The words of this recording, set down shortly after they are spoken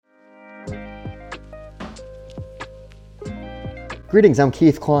Greetings, I'm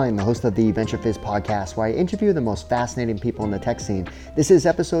Keith Klein, the host of the VentureFizz Podcast, where I interview the most fascinating people in the tech scene. This is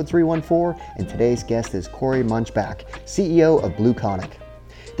episode 314, and today's guest is Cory Munchbach, CEO of BlueConic.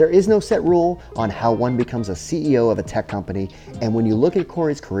 There is no set rule on how one becomes a CEO of a tech company, and when you look at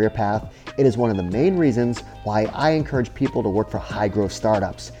Cory's career path, it is one of the main reasons why I encourage people to work for high-growth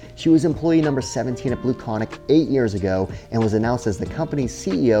startups. She was employee number 17 at BlueConic 8 years ago and was announced as the company's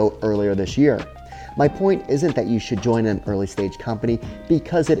CEO earlier this year. My point isn't that you should join an early stage company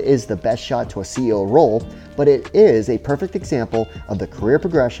because it is the best shot to a CEO role, but it is a perfect example of the career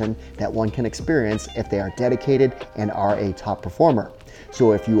progression that one can experience if they are dedicated and are a top performer.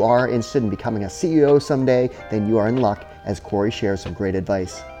 So if you are interested in becoming a CEO someday, then you are in luck, as Cory shares some great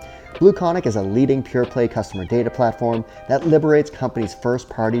advice. BlueConic is a leading pure-play customer data platform that liberates companies'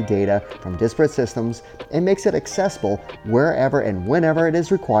 first-party data from disparate systems and makes it accessible wherever and whenever it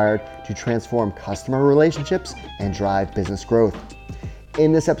is required to transform customer relationships and drive business growth.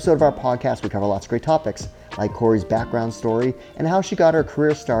 In this episode of our podcast, we cover lots of great topics, like Cory's background story and how she got her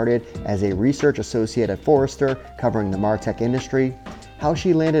career started as a research associate at Forrester, covering the Martech industry, how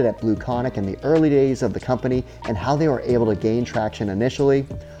she landed at BlueConic in the early days of the company and how they were able to gain traction initially,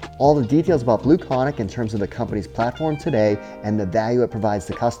 all the details about BlueConic in terms of the company's platform today and the value it provides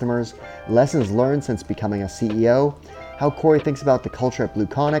to customers, lessons learned since becoming a CEO, how Cory thinks about the culture at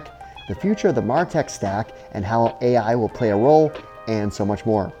BlueConic, the future of the Martech stack, and how AI will play a role, and so much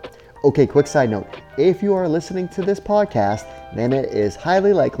more. Okay, quick side note. If you are listening to this podcast, then it is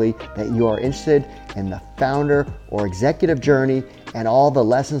highly likely that you are interested in the founder or executive journey and all the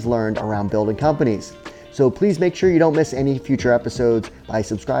lessons learned around building companies. So please make sure you don't miss any future episodes by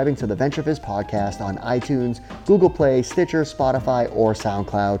subscribing to the VentureFizz Podcast on iTunes, Google Play, Stitcher, Spotify, or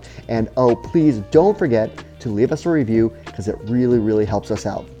SoundCloud. And please don't forget to leave us a review because it really, really helps us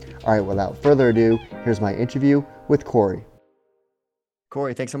out. All right, without further ado, here's my interview with Cory.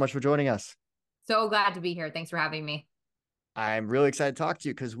 Cory, thanks so much for joining us. So glad to be here. Thanks for having me. I'm really excited to talk to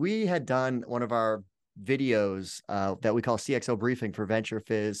you because we had done one of our videos that we call CXO briefing for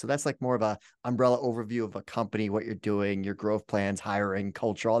VentureFizz. So that's like more of a umbrella overview of a company, what you're doing, your growth plans, hiring,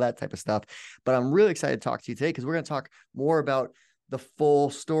 culture, all that type of stuff. But I'm really excited to talk to you today because we're going to talk more about the full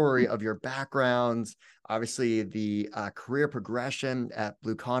story of your backgrounds, obviously the career progression at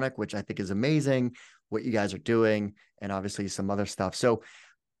BlueConic, which I think is amazing, what you guys are doing, and obviously some other stuff. So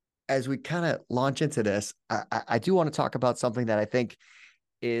as we kind of launch into this, I do want to talk about something that I think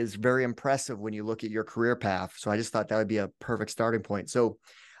is very impressive when you look at your career path. So I just thought that would be a perfect starting point. So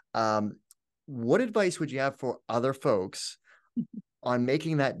what advice would you have for other folks on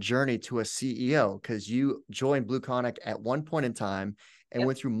making that journey to a CEO? Because you joined BlueConic at one point in time and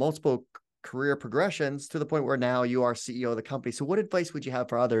went through multiple career progressions to the point where now you are CEO of the company. So what advice would you have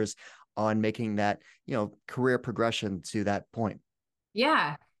for others on making that, career progression to that point?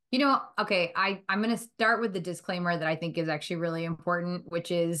 Yeah. Okay, I'm going to start with the disclaimer that I think is actually really important, which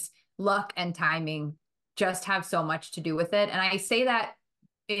is luck and timing just have so much to do with it. And I say that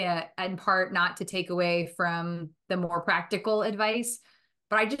in part not to take away from the more practical advice,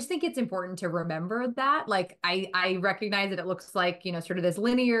 but I just think it's important to remember that. Like, I recognize that it looks like, sort of this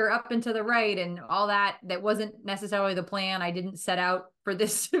linear up and to the right and all that. That wasn't necessarily the plan. I didn't set out for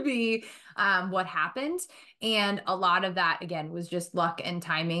this to be what happened. And a lot of that, again, was just luck and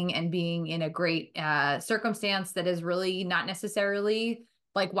timing and being in a great circumstance that is really not necessarily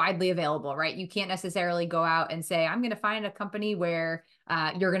like widely available, right? You can't necessarily go out and say, I'm going to find a company where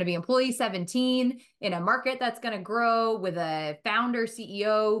you're going to be employee 17 in a market that's going to grow with a founder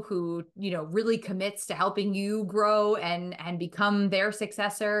CEO who, really commits to helping you grow and become their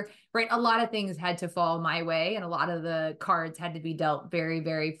successor, right? A lot of things had to fall my way and a lot of the cards had to be dealt very,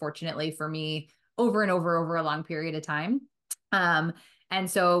 very fortunately for me over and over a long period of time. And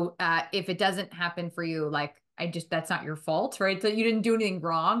so if it doesn't happen for you, like, that's not your fault, right? So you didn't do anything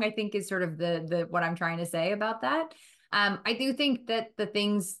wrong, I think is sort of the what I'm trying to say about that. I do think that the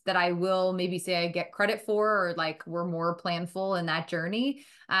things that I will maybe say I get credit for, or like were more planful in that journey,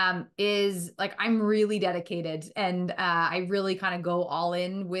 is like, I'm really dedicated and I really kind of go all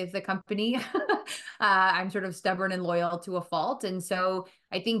in with the company. I'm sort of stubborn and loyal to a fault. And so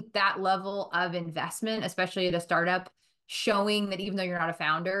I think that level of investment, especially at a startup, showing that even though you're not a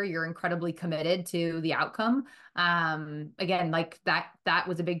founder, you're incredibly committed to the outcome. Again, like that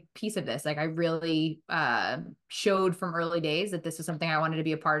was a big piece of this. Like, I really showed from early days that this is something I wanted to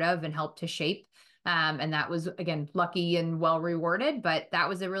be a part of and help to shape. And that was, again, lucky and well rewarded, but that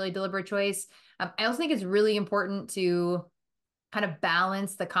was a really deliberate choice. I also think it's really important to kind of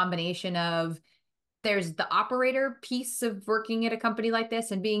balance the combination of, there's the operator piece of working at a company like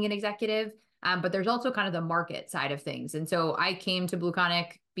this and being an executive, But there's also kind of the market side of things. And so I came to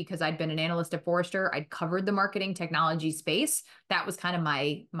BlueConic because I'd been an analyst at Forrester. I'd covered the marketing technology space. That was kind of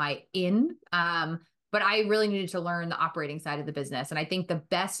my in. But I really needed to learn the operating side of the business. And I think the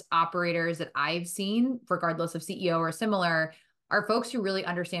best operators that I've seen, regardless of CEO or similar, are folks who really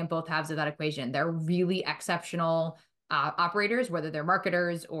understand both halves of that equation. They're really exceptional operators, whether they're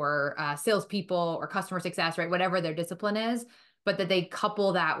marketers or salespeople or customer success, right? Whatever their discipline is, but that they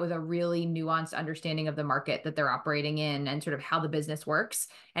couple that with a really nuanced understanding of the market that they're operating in and sort of how the business works.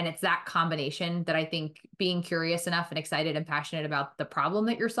 And it's that combination that I think being curious enough and excited and passionate about the problem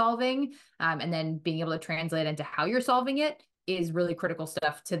that you're solving, and then being able to translate into how you're solving it is really critical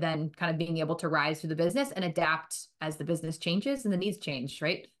stuff to then kind of being able to rise through the business and adapt as the business changes and the needs change,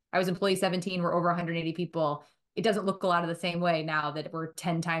 right? I was employee 17, we're over 180 people. It doesn't look a lot of the same way now that we're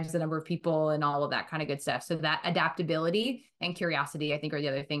 10 times the number of people and all of that kind of good stuff. So that adaptability and curiosity, I think, are the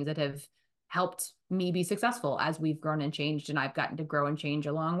other things that have helped me be successful as we've grown and changed, and I've gotten to grow and change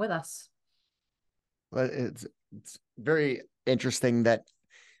along with us. Well, it's very interesting that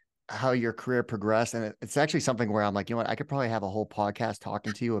how your career progressed. And it's actually something where I'm like, you know what, I could probably have a whole podcast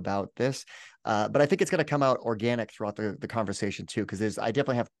talking to you about this. But I think it's going to come out organic throughout the conversation too, because I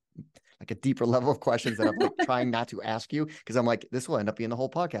definitely have like a deeper level of questions that I'm like trying not to ask you, because I'm like, this will end up being the whole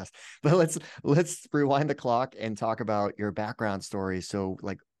podcast. But let's rewind the clock and talk about your background story. So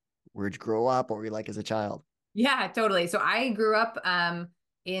like, where'd you grow up? What were you like as a child? Yeah, totally. So I grew up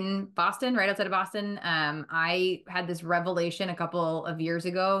in Boston, right outside of Boston. I had this revelation a couple of years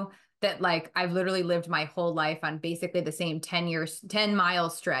ago that like I've literally lived my whole life on basically the same 10 mile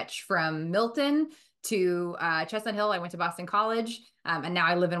stretch from Milton to Chestnut Hill. I went to Boston College, and now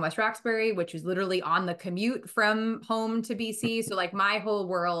I live in West Roxbury, which is literally on the commute from home to BC. So like my whole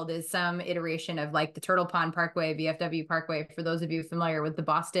world is some iteration of like the Turtle Pond Parkway, VFW Parkway, for those of you familiar with the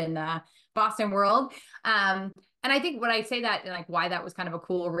Boston world. And I think when I say that, and like why that was kind of a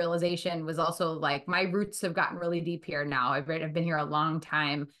cool realization, was also like my roots have gotten really deep here now. I've been here a long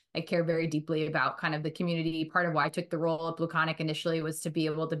time. I care very deeply about kind of the community. Part of why I took the role at BlueConic initially was to be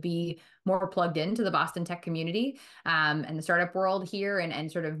able to be more plugged into the Boston tech community, and the startup world here,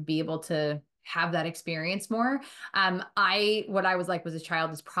 and sort of be able to have that experience more. What I was like was a child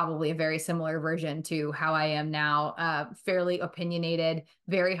is probably a very similar version to how I am now. Fairly opinionated,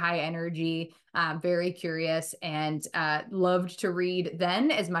 very high energy, very curious, and loved to read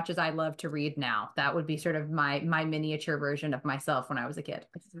then as much as I love to read now. That would be sort of my miniature version of myself when I was a kid.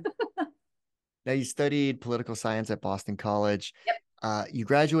 Now you studied political science at Boston College. Yep. You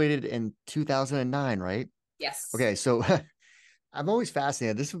graduated in 2009, right? Yes. Okay, so I'm always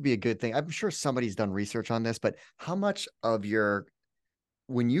fascinated. This would be a good thing. I'm sure somebody's done research on this, but how much of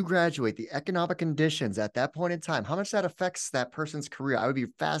when you graduate, the economic conditions at that point in time, how much that affects that person's career? I would be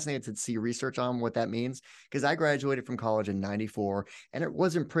fascinated to see research on what that means, because I graduated from college in 94 and it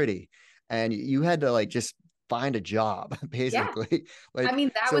wasn't pretty. And you had to like just find a job, basically. Yeah. Like, I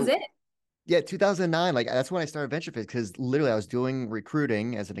mean, that so, was it. yeah, 2009, like that's when I started VentureFizz, because literally I was doing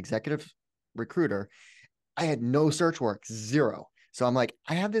recruiting as an executive recruiter. I had no search work, zero. So I'm like,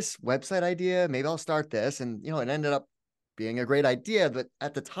 I have this website idea. Maybe I'll start this. And, it ended up being a great idea. But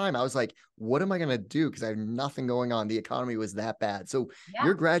at the time I was like, what am I going to do? Because I have nothing going on. The economy was that bad. So Yeah.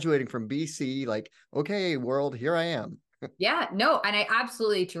 you're graduating from BC, like, okay, world, here I am. Yeah, no. And I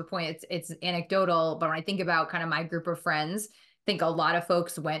absolutely, to your point, it's anecdotal, but when I think about kind of my group of friends, I think a lot of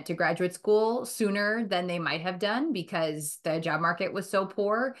folks went to graduate school sooner than they might have done because the job market was so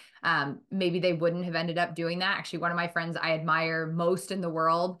poor. Maybe they wouldn't have ended up doing that. Actually, one of my friends I admire most in the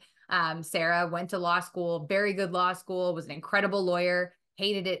world, Sarah, went to law school, very good law school, was an incredible lawyer,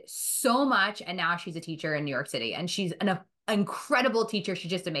 hated it so much. And now she's a teacher in New York City, and she's an incredible teacher. She's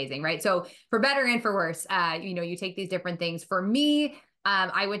just amazing, right? So for better and for worse, you take these different things. For me,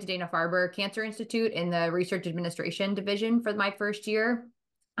 I went to Dana-Farber Cancer Institute in the research administration division for my first year,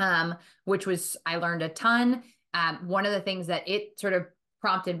 which was, I learned a ton. One of the things that it sort of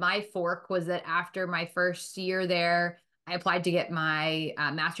prompted my fork was that after my first year there, I applied to get my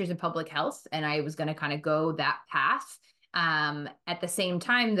master's in public health, and I was going to kind of go that path. At the same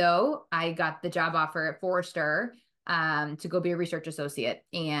time, though, I got the job offer at Forrester to go be a research associate.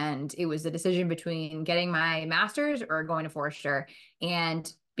 And it was a decision between getting my master's or going to Forrester.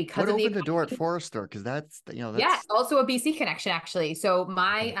 And because What of opened the door at Forrester? Because that's yeah, also a BC connection, actually. So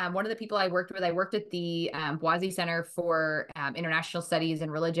one of the people I worked with, I worked at the Boise Center for International Studies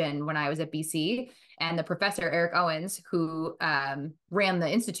and Religion when I was at BC. And the professor, Eric Owens, who ran the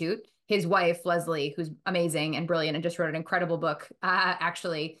institute, his wife, Leslie, who's amazing and brilliant and just wrote an incredible book,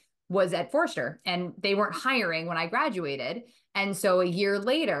 actually was at Forrester, and they weren't hiring when I graduated. And so a year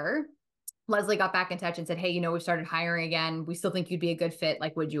later, Leslie got back in touch and said, hey, we've started hiring again. We still think you'd be a good fit.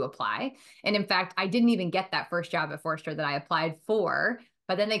 Like, would you apply? And in fact, I didn't even get that first job at Forrester that I applied for.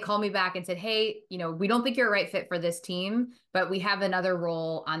 But then they called me back and said, hey, we don't think you're a right fit for this team, but we have another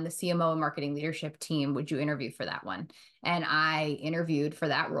role on the CMO and marketing leadership team. Would you interview for that one? And I interviewed for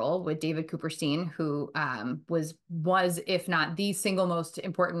that role with David Cooperstein, who was, if not the single most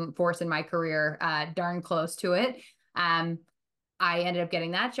important force in my career, darn close to it. I ended up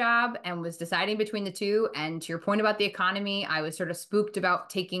getting that job and was deciding between the two. And to your point about the economy, I was sort of spooked about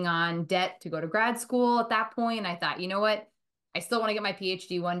taking on debt to go to grad school at that point. And I thought, you know what? I still want to get my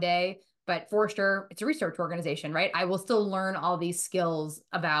PhD one day, but Forrester, it's a research organization, right? I will still learn all these skills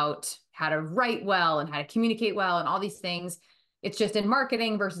about how to write well and how to communicate well and all these things. It's just in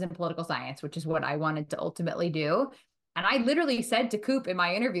marketing versus in political science, which is what I wanted to ultimately do. And I literally said to Coop in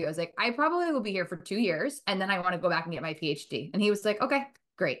my interview, I was like, I probably will be here for 2 years, and then I want to go back and get my PhD. And he was like, okay,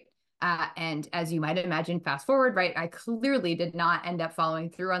 great. And as you might imagine, fast forward, right? I clearly did not end up following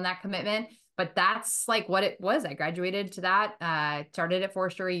through on that commitment, but that's like what it was. I graduated to that, started at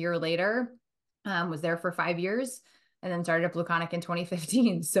Forrester a year later, was there for 5 years, and then started at BlueConic in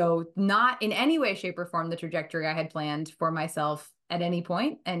 2015. So not in any way, shape, or form the trajectory I had planned for myself at any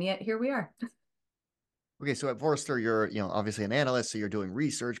point. And yet here we are. Okay, so at Forrester, you're, obviously an analyst, so you're doing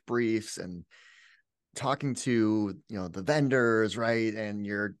research briefs and talking to, the vendors, right? And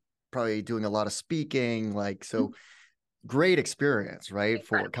you're probably doing a lot of speaking, great experience, right?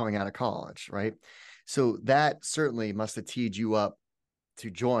 For coming out of college, right? So that certainly must have teed you up to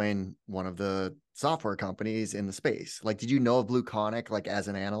join one of the software companies in the space. Like, did you know of BlueConic, as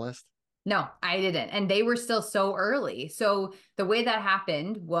an analyst? No, I didn't. And they were still so early. So the way that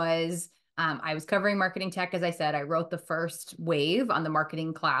happened was I was covering marketing tech. As I said, I wrote the first wave on the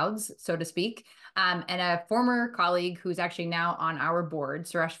marketing clouds, so to speak. And a former colleague who's actually now on our board,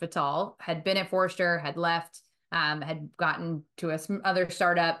 Suresh Vittal, had been at Forrester, had left, had gotten to other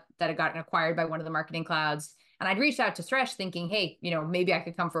startup that had gotten acquired by one of the marketing clouds. And I'd reached out to Suresh thinking, hey, maybe I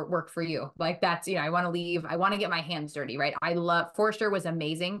could come for work for you. Like that's, I want to leave. I want to get my hands dirty, right? I love Forrester was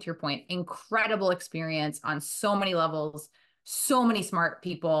amazing, to your point, incredible experience on so many levels, so many smart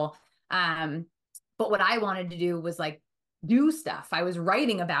people. But what I wanted to do was do stuff. I was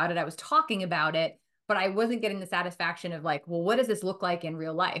writing about it. I was talking about it, but I wasn't getting the satisfaction of well, what does this look like in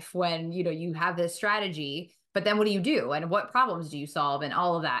real life when, you have this strategy, but then what do you do? And what problems do you solve and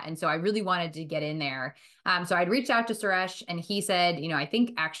all of that? And so I really wanted to get in there. So I'd reached out to Suresh and he said, I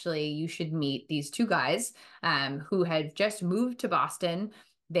think actually you should meet these two guys, who had just moved to Boston.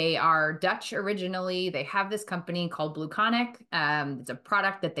 They are Dutch originally. They have this company called BlueConic. It's a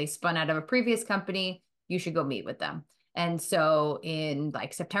product that they spun out of a previous company. You should go meet with them. And so in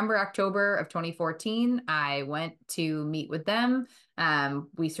September, October of 2014, I went to meet with them.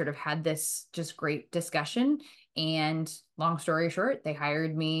 We sort of had this just great discussion. And long story short, they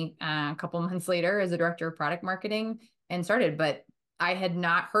hired me a couple months later as a director of product marketing and started. But I had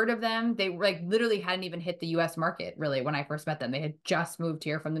not heard of them. They literally hadn't even hit the US market really when I first met them. They had just moved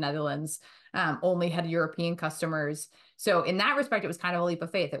here from the Netherlands, only had European customers. So in that respect, it was kind of a leap of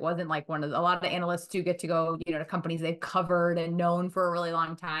faith. It wasn't like a lot of analysts who get to go, to companies they've covered and known for a really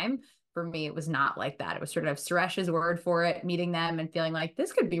long time. For me, it was not like that. It was sort of Suresh's word for it, meeting them and feeling like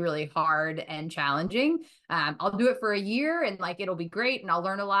this could be really hard and challenging. I'll do it for a year and it'll be great and I'll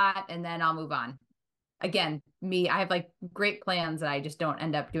learn a lot and then I'll move on. Again, I have great plans that I just don't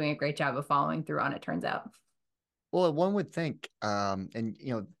end up doing a great job of following through on, it turns out. Well, one would think, and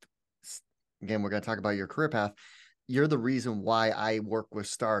again, we're going to talk about your career path. You're the reason why I work with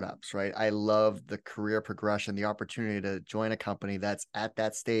startups, right? I love the career progression, the opportunity to join a company that's at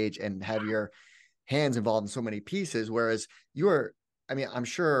that stage and have your hands involved in so many pieces. Whereas I'm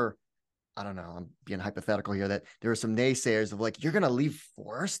sure, I don't know, I'm being hypothetical here, that there are some naysayers of you're going to leave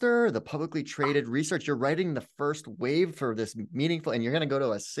Forrester, the publicly traded research. You're writing the first wave for this meaningful, and you're going to go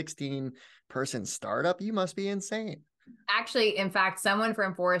to a 16-person startup. You must be insane. Actually, in fact, someone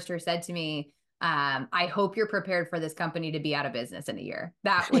from Forrester said to me, I hope you're prepared for this company to be out of business in a year.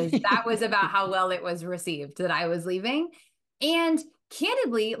 That was about how well it was received that I was leaving. And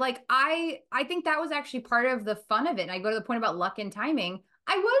candidly, I think that was actually part of the fun of it. And I go to the point about luck and timing.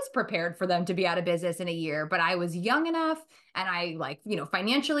 I was prepared for them to be out of business in a year, but I was young enough and I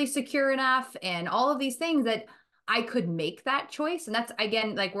financially secure enough and all of these things that I could make that choice. And that's,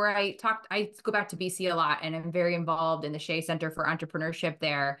 again, where I go back to BC a lot and I'm very involved in the Shea Center for Entrepreneurship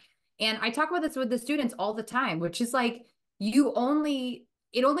there. And I talk about this with the students all the time, which is you only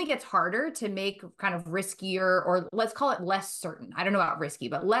it only gets harder to make kind of riskier, or let's call it less certain. I don't know about risky,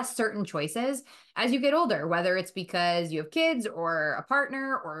 but less certain choices as you get older, whether it's because you have kids or a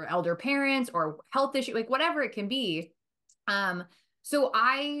partner or elder parents or health issue, like whatever it can be. So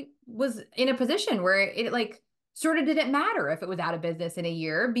I was in a position where it like sort of didn't matter if it was out of business in a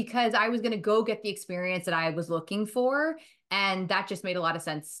year, because I was going to go get the experience that I was looking for. And that just made a lot of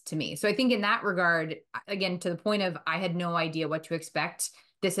sense to me. So I think in that regard, again, to the point of I had no idea what to expect,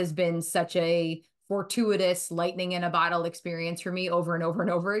 this has been such a fortuitous lightning in a bottle experience for me over and over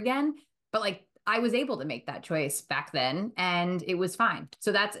and over again. But like, I was able to make that choice back then and it was fine.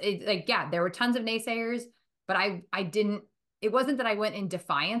 So that's it, like, yeah, there were tons of naysayers, but I didn't, it wasn't that I went in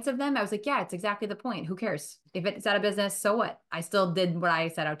defiance of them. I was like, yeah, it's exactly the point. Who cares? If it's out of business, so what? I still did what I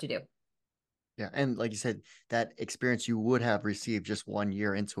set out to do. Yeah. And like you said, that experience you would have received just 1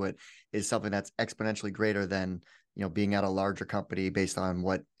 year into it is something that's exponentially greater than, being at a larger company based on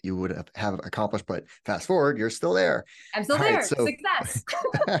what you would have accomplished. But fast forward, you're still there. I'm still All right. there. So, Success.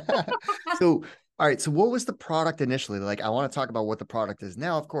 so, all right. So what was the product initially? Like, I want to talk about what the product is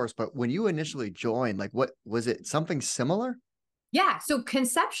now, of course, but when you initially joined, like, what was it? Something similar? Yeah. So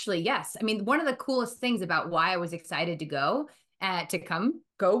conceptually, yes. I mean, one of the coolest things about why I was excited to go,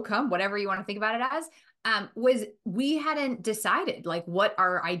 come, whatever you want to think about it as, was we hadn't decided like what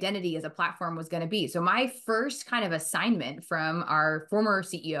our identity as a platform was going to be. So my first kind of assignment from our former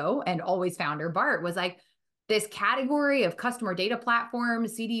CEO and always founder, Bart, was like this category of customer data platform,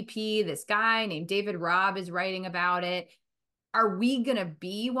 CDP, this guy named David Robb is writing about it. Are we going to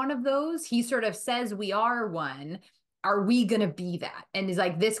be one of those? He sort of says we are one. Are we going to be that? And is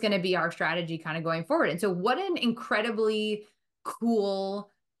like this going to be our strategy kind of going forward? And so what an incredibly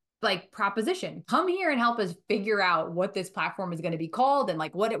cool like proposition. Come here and help us figure out what this platform is going to be called and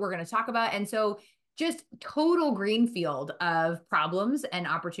like what we're going to talk about. And so just total greenfield of problems and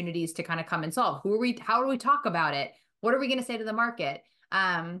opportunities to kind of come and solve. How do we talk about it? What are we going to say to the market?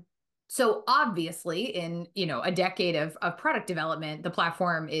 So obviously in, a decade of product development, the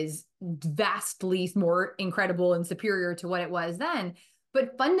platform is vastly more incredible and superior to what it was then.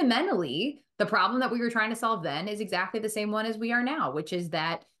 But fundamentally, the problem that we were trying to solve then is exactly the same one as we are now, which is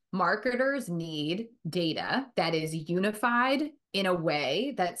that marketers need data that is unified in a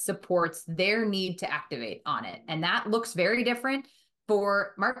way that supports their need to activate on it. And that looks very different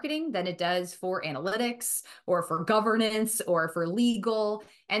for marketing than it does for analytics or for governance or for legal.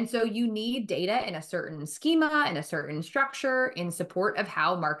 And so you need data in a certain schema, in a certain structure in support of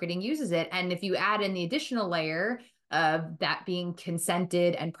how marketing uses it. And if you add in the additional layer of that being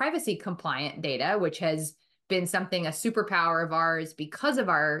consented and privacy compliant data, which has been something, a superpower of ours because of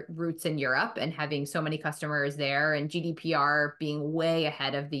our roots in Europe and having so many customers there and GDPR being way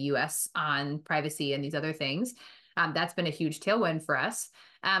ahead of the US on privacy and these other things. That's been a huge tailwind for us.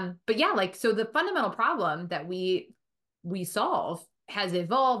 But yeah, like, so the fundamental problem that we solve has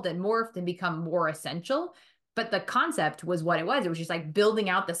evolved and morphed and become more essential. But the concept was what it was. It was just like building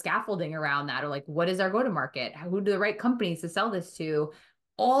out the scaffolding around that, or like, what is our go-to-market? Who do the right companies to sell this to?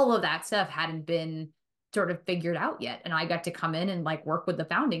 All of that stuff hadn't been sort of figured out yet. And I got to come in and like work with the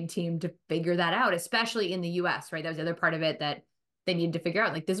founding team to figure that out, especially in the US, right? That was the other part of it that they needed to figure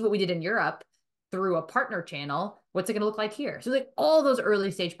out. Like, this is what we did in Europe through a partner channel. What's it going to look like here? So like all those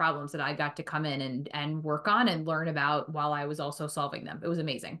early stage problems that I got to come in and work on and learn about while I was also solving them. It was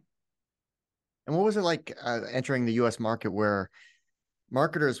amazing. And what was it like entering the US market where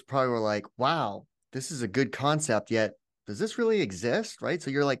marketers probably were like, wow, this is a good concept, yet does this really exist? Right.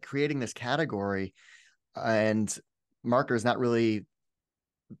 So you're like creating this category and marketers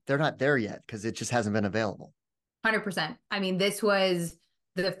they're not there yet because it just hasn't been available. 100%. I mean, this was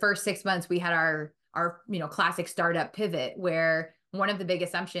the first 6 months we had our classic startup pivot, where one of the big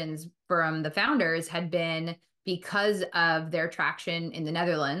assumptions from the founders had been, because of their traction in the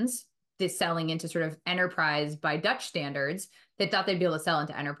Netherlands, this selling into sort of enterprise by Dutch standards, they thought they'd be able to sell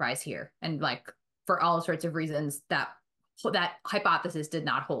into enterprise here. And like, for all sorts of reasons, that hypothesis did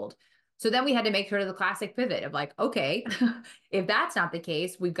not hold. So then we had to make sort of the classic pivot of like, okay, if that's not the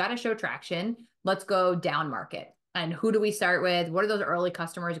case, we've got to show traction. Let's go down market. And who do we start with? What are those early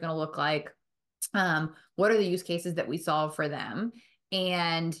customers going to look like? What are the use cases that we solve for them?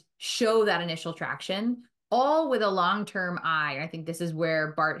 And show that initial traction, all with a long-term eye. I think this is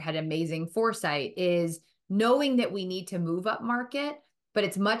where Bart had amazing foresight, is knowing that we need to move up market, but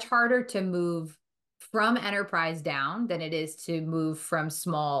it's much harder to move from enterprise down than it is to move from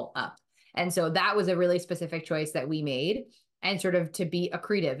small up. And so that was a really specific choice that we made, and sort of to be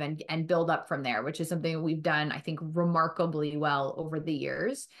accretive and build up from there, which is something we've done, I think, remarkably well over the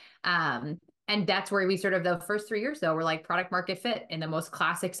years. And that's where we sort of, the first 3 years though, we're like product market fit in the most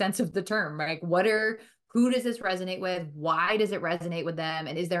classic sense of the term, right? Who does this resonate with? Why does it resonate with them?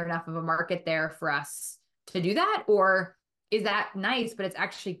 And is there enough of a market there for us to do that? Or is that nice, but it's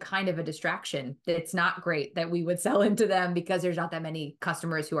actually kind of a distraction? It's not great that we would sell into them because there's not that many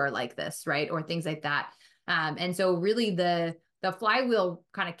customers who are like this, right? Or things like that. And so really the flywheel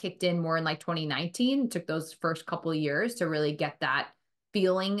kind of kicked in more in like 2019, took those first couple of years to really get that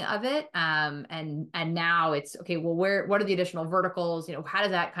feeling of it. And now it's okay, well, what are the additional verticals? How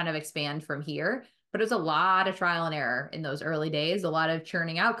does that kind of expand from here? But it was a lot of trial and error in those early days, a lot of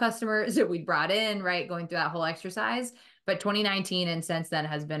churning out customers that we brought in, right? Going through that whole exercise. But 2019 and since then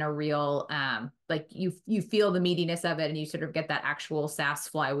has been a real, like you feel the meatiness of it and you sort of get that actual SaaS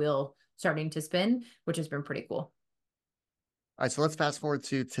flywheel starting to spin, which has been pretty cool. All right, so let's fast forward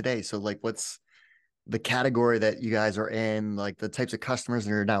to today. So like what's the category that you guys are in, like the types of customers that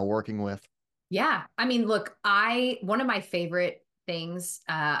you're now working with? Yeah. I mean, look, one of my favorite things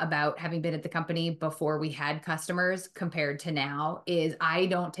about having been at the company before we had customers compared to now is I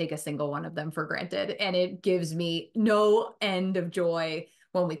don't take a single one of them for granted. And it gives me no end of joy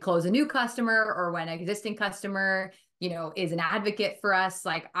when we close a new customer or when an existing customer, is an advocate for us.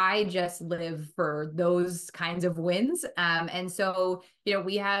 Like I just live for those kinds of wins. And so,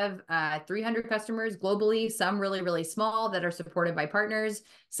 we have 300 customers globally, some really, really small that are supported by partners,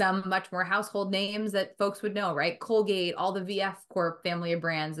 some much more household names that folks would know, right? Colgate, all the VF Corp family of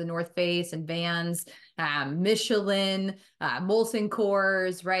brands, the North Face and Vans, Michelin, Molson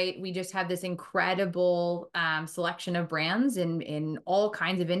Coors, right? We just have this incredible selection of brands in all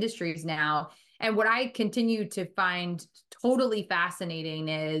kinds of industries now. And what I continue to find totally fascinating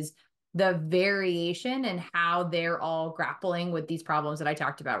is the variation and how they're all grappling with these problems that I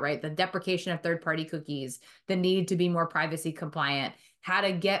talked about, right? The deprecation of third-party cookies, the need to be more privacy compliant, how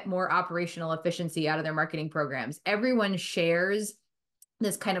to get more operational efficiency out of their marketing programs. Everyone shares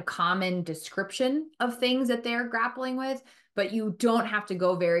this kind of common description of things that they're grappling with, but you don't have to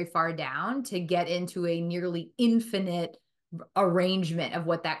go very far down to get into a nearly infinite arrangement of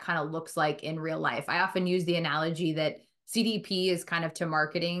what that kind of looks like in real life. I often use the analogy that CDP is kind of to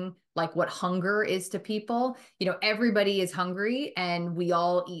marketing like what hunger is to people. Everybody is hungry and we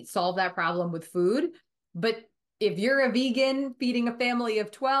all solve that problem with food. But if you're a vegan feeding a family of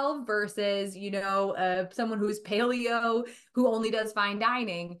 12 versus, someone who's paleo, who only does fine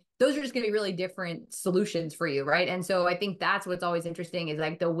dining, those are just going to be really different solutions for you, right? And so I think that's what's always interesting is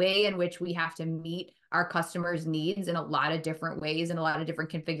like the way in which we have to meet our customers' needs in a lot of different ways, in a lot of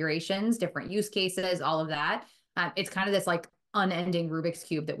different configurations, different use cases, all of that. It's kind of this like unending Rubik's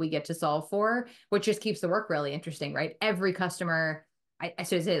Cube that we get to solve for, which just keeps the work really interesting, right? Every customer, I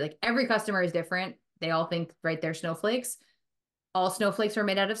should say, like every customer is different. They all think, right, they're snowflakes. All snowflakes are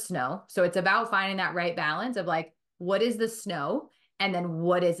made out of snow. So it's about finding that right balance of like, what is the snow? And then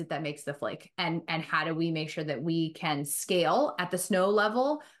what is it that makes the flake? And how do we make sure that we can scale at the snow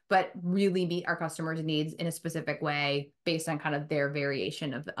level, but really meet our customers' needs in a specific way based on kind of their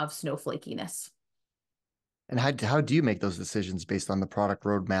variation of snowflakiness? And how do you make those decisions based on the product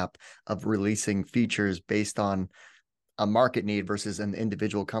roadmap of releasing features based on a market need versus an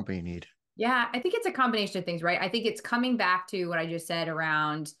individual company need? Yeah, I think it's a combination of things, right? I think it's coming back to what I just said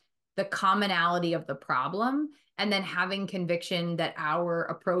around the commonality of the problem and then having conviction that our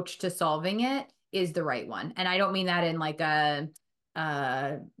approach to solving it is the right one. And I don't mean that in like a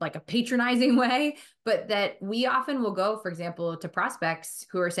patronizing way, but that we often will go, for example, to prospects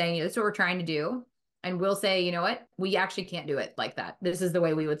who are saying, this is what we're trying to do. And we'll say, you know what, we actually can't do it like that. This is the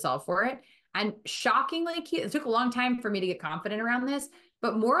way we would solve for it. And shockingly, it took a long time for me to get confident around this,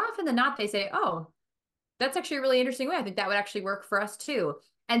 but more often than not, they say, oh, that's actually a really interesting way. I think that would actually work for us too.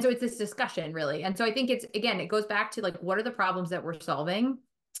 And so it's this discussion really. And so I think it goes back to like, what are the problems that we're solving?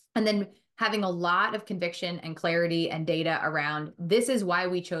 And then having a lot of conviction and clarity and data around this is why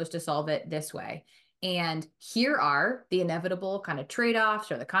we chose to solve it this way. And here are the inevitable kind of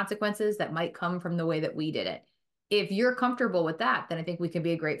trade-offs or the consequences that might come from the way that we did it. If you're comfortable with that, then I think we can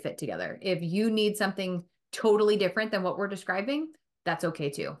be a great fit together. If you need something totally different than what we're describing, that's okay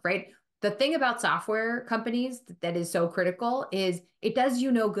too, right? The thing about software companies that is so critical is it does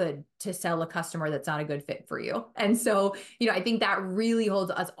you no good to sell a customer that's not a good fit for you. And so, I think that really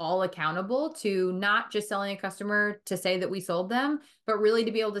holds us all accountable to not just selling a customer to say that we sold them, but really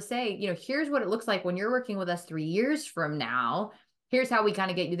to be able to say, here's what it looks like when you're working with us 3 years from now. Here's how we kind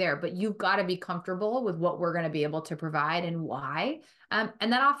of get you there, but you've got to be comfortable with what we're going to be able to provide and why. And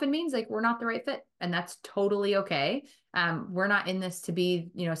that often means like we're not the right fit, and that's totally okay. We're not in this to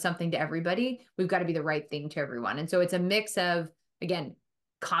be, something to everybody. We've got to be the right thing to everyone. And so it's a mix of, again,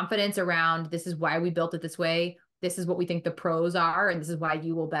 confidence around this is why we built it this way. This is what we think the pros are, and this is why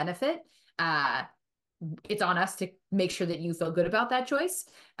you will benefit. It's on us to make sure that you feel good about that choice.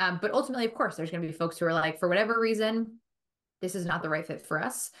 But ultimately, of course, there's going to be folks who are like, for whatever reason, this is not the right fit for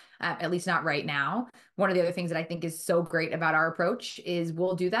us, at least not right now. One of the other things that I think is so great about our approach is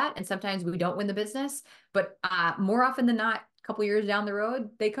we'll do that. And sometimes we don't win the business, but more often than not, a couple years down the road,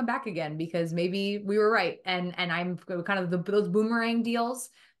 they come back again because maybe we were right. And I'm kind of those boomerang deals.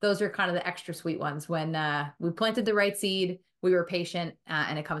 Those are kind of the extra sweet ones when we planted the right seed, we were patient,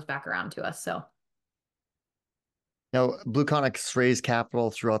 and it comes back around to us. So. Now, BlueConic's raised capital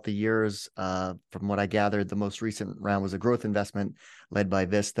throughout the years. From what I gathered, the most recent round was a growth investment led by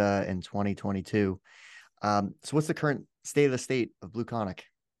Vista in 2022. So what's the current state of BlueConic?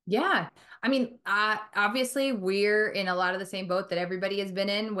 Yeah. I mean, obviously we're in a lot of the same boat that everybody has been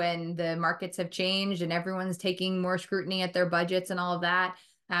in when the markets have changed and everyone's taking more scrutiny at their budgets and all of that.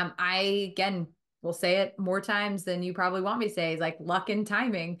 Again, will say it more times than you probably want me to say, is like luck and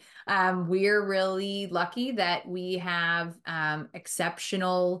timing. We're really lucky that we have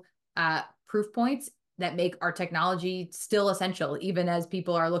exceptional proof points that make our technology still essential, even as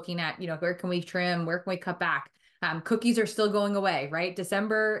people are looking at, where can we trim, where can we cut back? Cookies are still going away, right?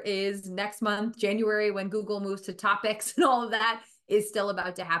 December is next month. January, when Google moves to topics and all of that, is still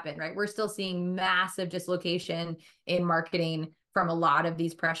about to happen, right? We're still seeing massive dislocation in marketing from a lot of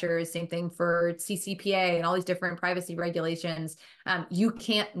these pressures. Same thing for CCPA and all these different privacy regulations. You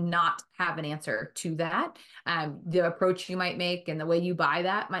can't not have an answer to that. The approach you might make and the way you buy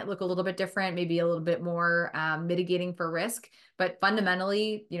that might look a little bit different, maybe a little bit more mitigating for risk. But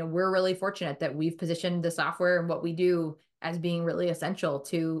fundamentally, we're really fortunate that we've positioned the software and what we do as being really essential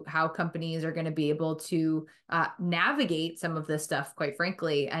to how companies are going to be able to navigate some of this stuff, quite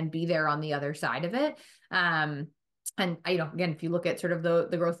frankly, and be there on the other side of it. And again, if you look at sort of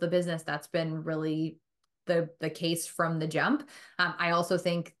the growth of the business, that's been really the case from the jump. I also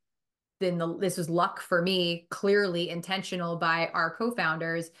think this was luck for me, clearly intentional by our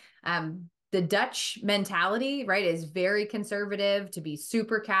co-founders. The Dutch mentality, right, is very conservative, to be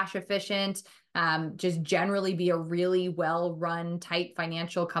super cash efficient, just generally be a really well-run, tight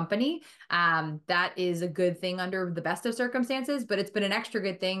financial company. That is a good thing under the best of circumstances, but it's been an extra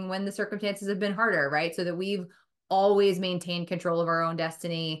good thing when the circumstances have been harder, right? So that we've always maintained control of our own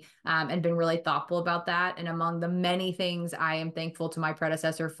destiny, and been really thoughtful about that. And among the many things I am thankful to my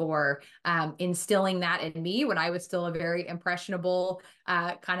predecessor for instilling that in me when I was still a very impressionable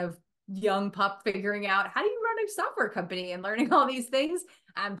kind of young pup figuring out how do you run a software company and learning all these things,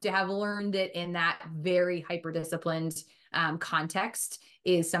 to have learned it in that very hyper-disciplined context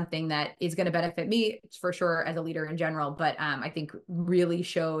is something that is going to benefit me for sure as a leader in general, but I think really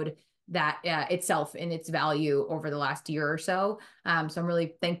showed that itself in its value over the last year or so. So I'm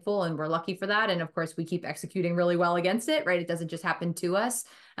really thankful and we're lucky for that. And of course, we keep executing really well against it, right? It doesn't just happen to us.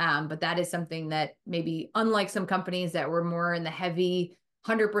 But that is something that maybe unlike some companies that were more in the heavy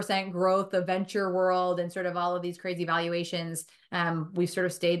 100% growth of venture world and sort of all of these crazy valuations, we've sort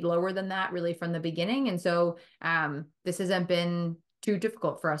of stayed lower than that really from the beginning. And so this hasn't been too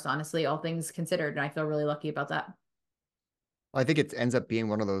difficult for us, honestly, all things considered. And I feel really lucky about that. I think it ends up being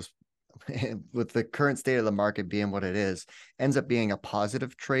one of those, with the current state of the market being what it is, ends up being a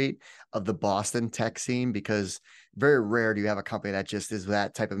positive trait of the Boston tech scene, because very rare do you have a company that just is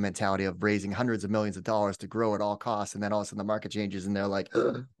that type of mentality of raising hundreds of millions of dollars to grow at all costs. And then all of a sudden the market changes and they're like,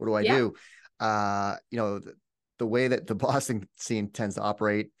 what do I do? The way that the Boston scene tends to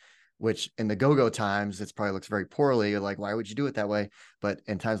operate, which in the go-go times, it probably looks very poorly. You're like, why would you do it that way? But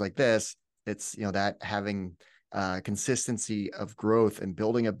in times like this, it's, that having consistency of growth and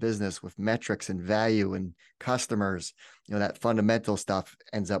building a business with metrics and value and customers, that fundamental stuff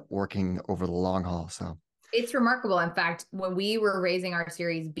ends up working over the long haul. So it's remarkable. In fact, when we were raising our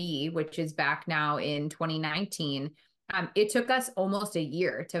Series B, which is back now in 2019, it took us almost a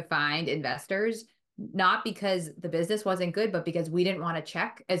year to find investors, not because the business wasn't good, but because we didn't want to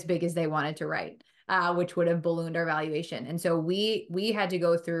check as big as they wanted to write. Which would have ballooned our valuation. And so we had to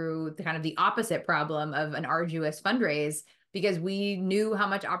go through the kind of the opposite problem of an arduous fundraise because we knew how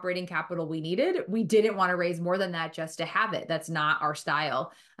much operating capital we needed. We didn't want to raise more than that just to have it. That's not our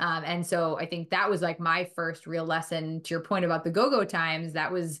style. And so I think that was like my first real lesson. To your point about the go-go times,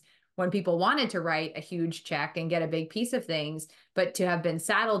 that was when people wanted to write a huge check and get a big piece of things, but to have been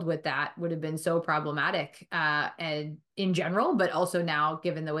saddled with that would have been so problematic and in general, but also now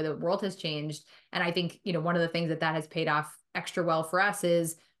given the way the world has changed. And I think, one of the things that has paid off extra well for us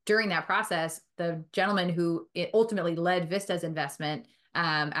is during that process, the gentleman who ultimately led Vista's investment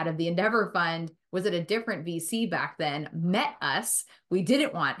out of the Endeavor Fund was at a different VC back then, met us. We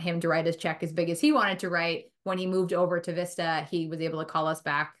didn't want him to write his check as big as he wanted to write. When he moved over to Vista, he was able to call us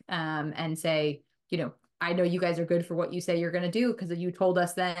back and say, I know you guys are good for what you say you're going to do because you told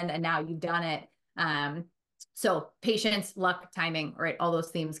us then, and now you've done it. So patience, luck, timing, right? All those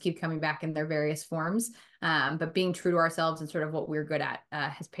themes keep coming back in their various forms. But being true to ourselves and sort of what we're good at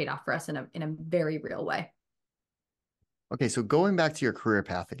has paid off for us in a very real way. Okay, so going back to your career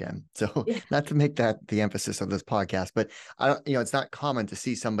path again. So Yeah. not to make that the emphasis of this podcast, but I don't, it's not common to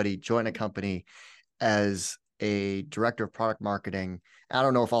see somebody join a company as a director of product marketing. I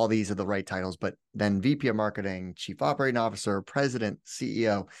don't know if all these are the right titles, but then VP of marketing, chief operating officer, president,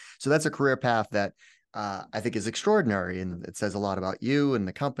 CEO. So that's a career path that I think is extraordinary, and it says a lot about you and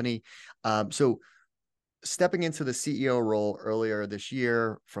the company. So stepping into the CEO role earlier this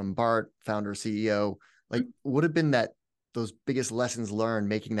year from Bart, founder, CEO, like would have been those biggest lessons learned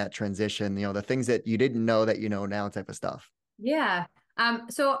making that transition, the things that you didn't know that you know now type of stuff? Yeah.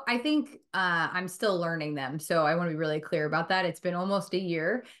 So I think I'm still learning them. So I want to be really clear about that. It's been almost a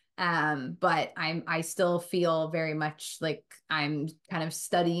year. But I still feel very much like I'm kind of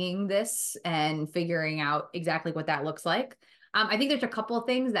studying this and figuring out exactly what that looks like. I think there's a couple of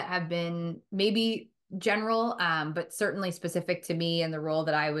things that have been maybe general, but certainly specific to me and the role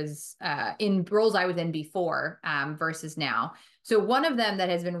that I was in roles I was in before versus now. So one of them that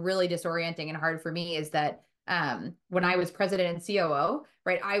has been really disorienting and hard for me is that when I was president and COO,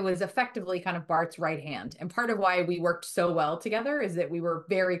 right, I was effectively kind of Bart's right hand. And part of why we worked so well together is that we were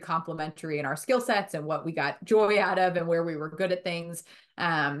very complementary in our skill sets and what we got joy out of and where we were good at things.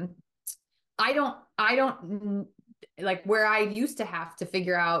 I don't like where I used to have to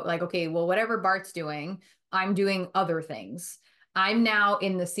figure out like, okay, well, whatever Bart's doing, I'm doing other things. I'm now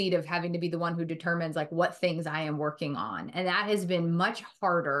in the seat of having to be the one who determines like what things I am working on. And that has been much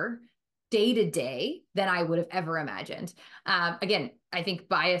harder day to day than I would have ever imagined. Again, I think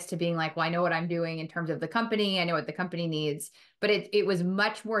biased to being like, well, I know what I'm doing in terms of the company. I know what the company needs, but it was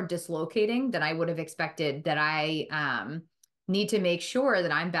much more dislocating than I would have expected, that I need to make sure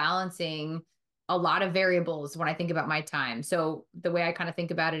that I'm balancing a lot of variables when I think about my time. So the way I kind of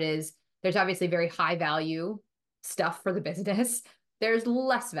think about it is there's obviously very high value stuff for the business. There's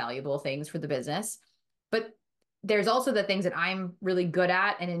less valuable things for the business, but there's also the things that I'm really good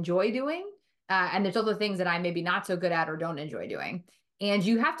at and enjoy doing. And there's also things that I'm maybe not so good at or don't enjoy doing. And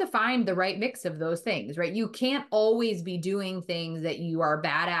you have to find the right mix of those things, right? You can't always be doing things that you are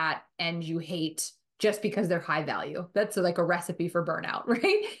bad at and you hate just because they're high value. That's like a recipe for burnout,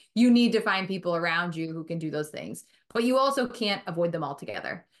 right? You need to find people around you who can do those things, but you also can't avoid them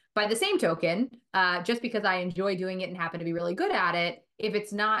altogether. By the same token, just because I enjoy doing it and happen to be really good at it, if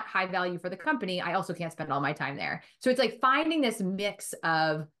it's not high value for the company, I also can't spend all my time there. So it's like finding this mix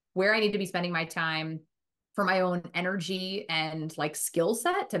of where I need to be spending my time for my own energy and like skill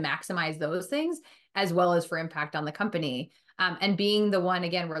set to maximize those things, as well as for impact on the company. And being the one,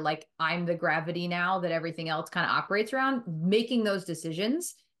 again, where like I'm the gravity now that everything else kind of operates around, making those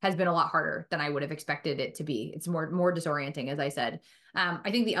decisions has been a lot harder than I would have expected it to be. It's more disorienting, as I said.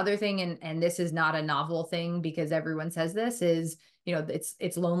 I think the other thing, and this is not a novel thing because everyone says this, is,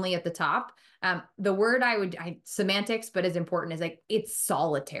 it's lonely at the top. The word semantics, but as important is like, it's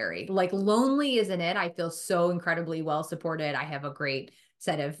solitary. Like lonely isn't it? I feel so incredibly well supported. I have a great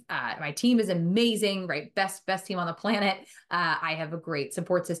set of, my team is amazing, right? Best team on the planet. I have a great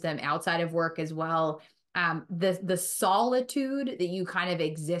support system outside of work as well. The solitude that you kind of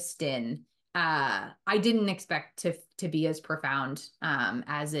exist in, I didn't expect to be as profound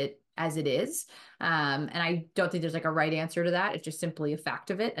as it is. And I don't think there's like a right answer to that. It's just simply a fact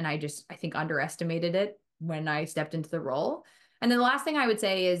of it. And I think underestimated it when I stepped into the role. And then the last thing I would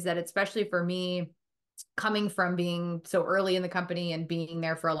say is that, especially for me, coming from being so early in the company and being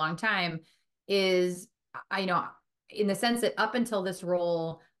there for a long time, is, in the sense that up until this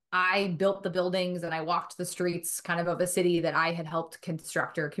role, I built the buildings and I walked the streets kind of a city that I had helped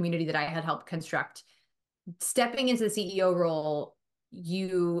construct, or a community that I had helped construct. Stepping into the CEO role,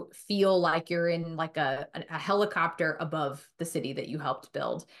 you feel like you're in like a helicopter above the city that you helped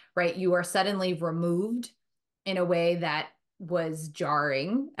build, right? You are suddenly removed in a way that was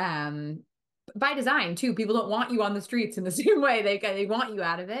jarring. By design too. People don't want you on the streets in the same way. They want you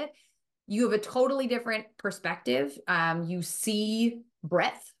out of it. You have a totally different perspective. You see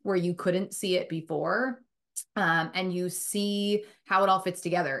breadth where you couldn't see it before. And you see how it all fits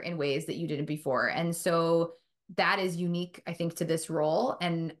together in ways that you didn't before. And so that is unique, I think, to this role,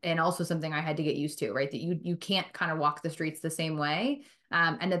 and also something I had to get used to, right? That you can't kind of walk the streets the same way.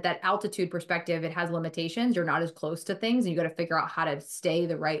 And that altitude perspective, it has limitations. You're not as close to things, and you got to figure out how to stay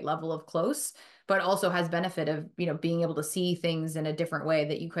the right level of close. but also has benefit of, being able to see things in a different way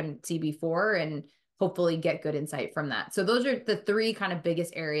that you couldn't see before, and hopefully get good insight from that. So those are the three kind of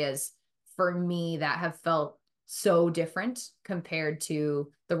biggest areas for me that have felt so different compared to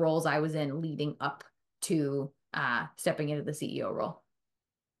the roles I was in leading up to stepping into the CEO role.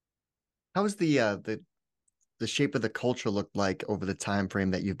 How was the shape of the culture looked like over the time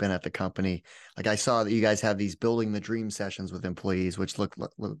frame that you've been at the company? Like I saw that you guys have these building the dream sessions with employees, which look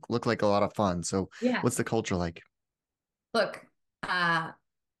like a lot of fun. So Yeah. what's the culture like? Look,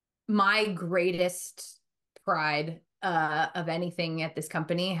 my greatest pride of anything at this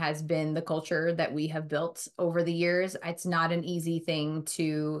company has been the culture that we have built over the years. It's not an easy thing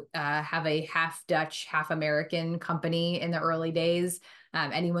to have a half Dutch, half American company in the early days.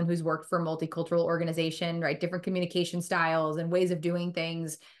 Anyone who's worked for a multicultural organization, right? Different communication styles and ways of doing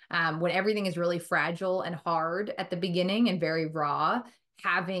things. When everything is really fragile and hard at the beginning and very raw,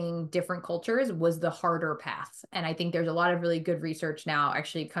 having different cultures was the harder path. And I think there's a lot of really good research now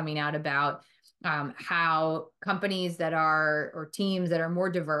actually coming out about how companies that are, or teams that are more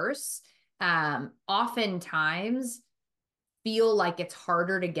diverse, oftentimes feel like it's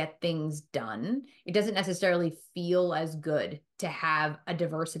harder to get things done. It doesn't necessarily feel as good to have a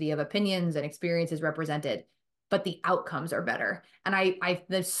diversity of opinions and experiences represented, but the outcomes are better. And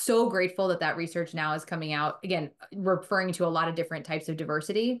I'm so grateful that that research now is coming out, again, referring to a lot of different types of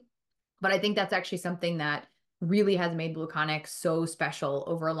diversity. But I think that's actually something that really has made BlueConic so special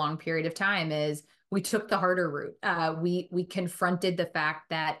over a long period of time is we took the harder route. We confronted the fact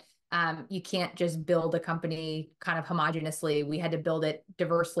that you can't just build a company kind of homogeneously. We had to build it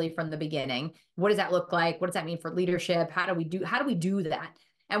diversely from the beginning. What does that look like? What does that mean for leadership? How do we do that?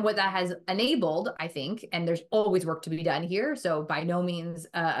 And what that has enabled, I think, and there's always work to be done here, so by no means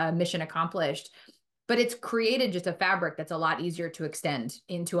a mission accomplished, but it's created just a fabric that's a lot easier to extend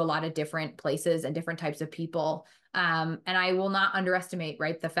into a lot of different places and different types of people. And I will not underestimate,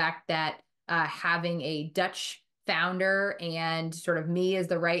 right, the fact that having a Dutch founder and sort of me as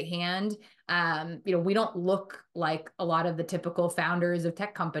the right hand, we don't look like a lot of the typical founders of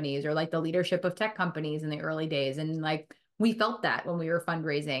tech companies or like the leadership of tech companies in the early days. And like, we felt that when we were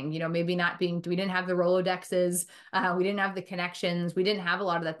fundraising, maybe we didn't have the Rolodexes, we didn't have the connections, we didn't have a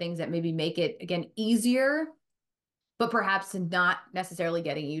lot of the things that maybe make it, again, easier, but perhaps not necessarily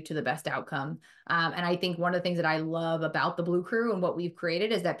getting you to the best outcome. And I think one of the things that I love about the Blue Crew and what we've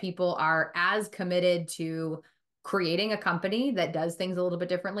created is that people are as committed to creating a company that does things a little bit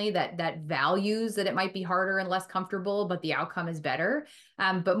differently, that values that it might be harder and less comfortable, but the outcome is better.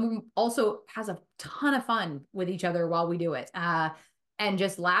 But also has a ton of fun with each other while we do it. And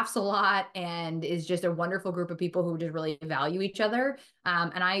just laughs a lot and is just a wonderful group of people who just really value each other.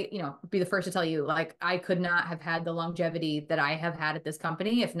 And I, be the first to tell you, like, I could not have had the longevity that I have had at this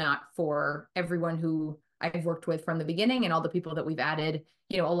company if not for everyone who I've worked with from the beginning and all the people that we've added,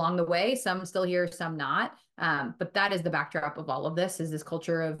 along the way, some still here, some not. But that is the backdrop of all of this, is this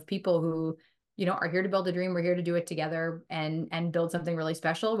culture of people who, are here to build a dream. We're here to do it together and build something really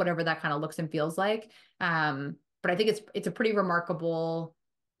special, whatever that kind of looks and feels like. But I think it's a pretty remarkable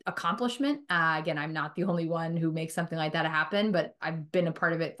accomplishment. Again, I'm not the only one who makes something like that happen, but I've been a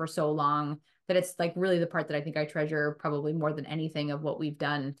part of it for so long that it's like really the part that I think I treasure probably more than anything of what we've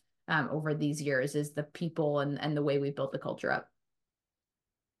done over these years is the people and the way we built the culture up.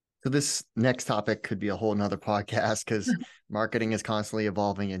 So this next topic could be a whole nother podcast because marketing is constantly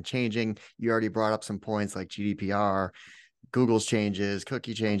evolving and changing. You already brought up some points like GDPR, Google's changes,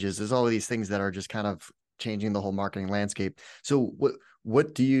 cookie changes. There's all of these things that are just kind of changing the whole marketing landscape. So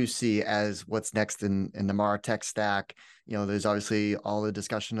what do you see as what's next in the Martech stack? There's obviously all the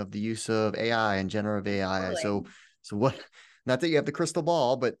discussion of the use of AI and generative AI. Totally. So what, not that you have the crystal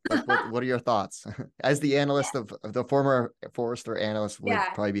ball, but like what are your thoughts as the analyst of the former Forrester analyst would Yeah.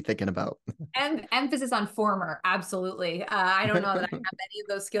 probably be thinking about? And emphasis on former, absolutely. I don't know that I have any of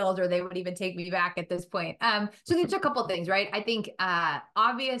those skills, or they would even take me back at this point. So there's a couple of things, right? I think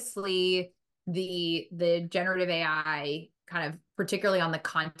obviously the generative AI kind of, particularly on the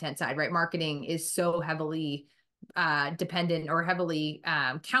content side, right? Marketing is so heavily dependent or heavily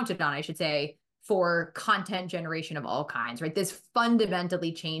counted on, I should say, for content generation of all kinds, right? This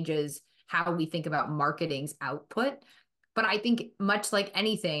fundamentally changes how we think about marketing's output. But I think much like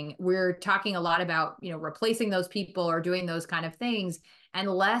anything, we're talking a lot about, replacing those people or doing those kind of things, and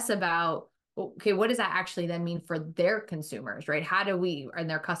less about, okay, what does that actually then mean for their consumers, right? How do we, and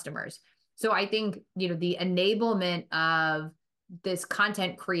their customers? So I think, the enablement of this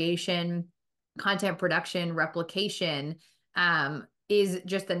content creation, content production, replication, is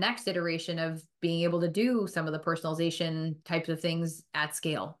just the next iteration of being able to do some of the personalization types of things at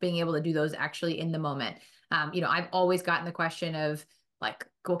scale, being able to do those actually in the moment. I've always gotten the question of like,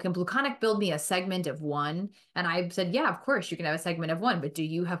 well, can BlueConic build me a segment of one? And I've said, yeah, of course you can have a segment of one, but do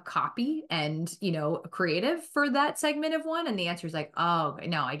you have copy and, creative for that segment of one? And the answer is like, oh,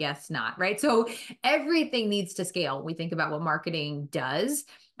 no, I guess not. Right. So everything needs to scale. We think about what marketing does.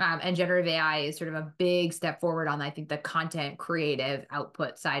 And generative AI is sort of a big step forward on, I think, the content creative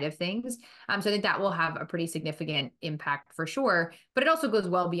output side of things. So I think that will have a pretty significant impact for sure, but it also goes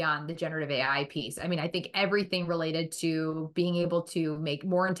well beyond the generative AI piece. I mean, I think everything related to being able to make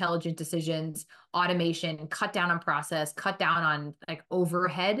more intelligent decisions, automation, cut down on process, cut down on like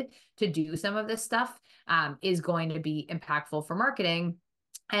overhead to do some of this stuff is going to be impactful for marketing.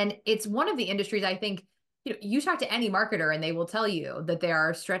 And it's one of the industries, I think, you talk to any marketer and they will tell you that they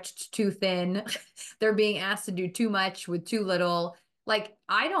are stretched too thin. They're being asked to do too much with too little. Like,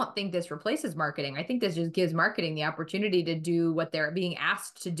 I don't think this replaces marketing. I think this just gives marketing the opportunity to do what they're being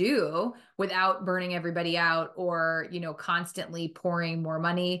asked to do without burning everybody out or, constantly pouring more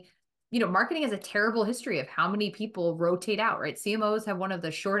money. Marketing has a terrible history of how many people rotate out, right? CMOs have one of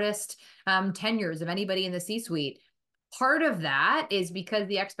the shortest tenures of anybody in the C-suite. Part of that is because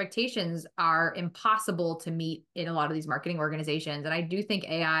the expectations are impossible to meet in a lot of these marketing organizations. And I do think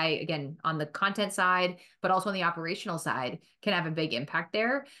AI, again, on the content side, but also on the operational side, can have a big impact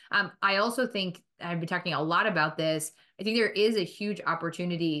there. I also think, I've been talking a lot about this, I think there is a huge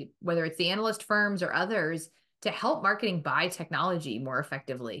opportunity, whether it's the analyst firms or others, to help marketing buy technology more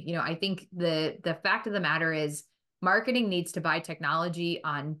effectively. I think the fact of the matter is marketing needs to buy technology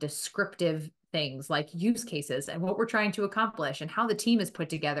on descriptive things like use cases and what we're trying to accomplish and how the team is put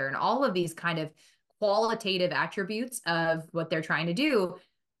together and all of these kind of qualitative attributes of what they're trying to do.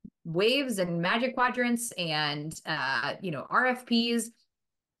 Waves and magic quadrants and RFPs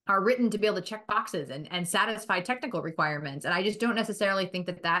are written to be able to check boxes and satisfy technical requirements. And I just don't necessarily think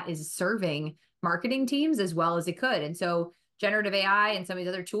that that is serving marketing teams as well as it could. And so generative AI and some of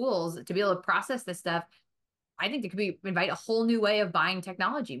these other tools to be able to process this stuff, I think it could invite a whole new way of buying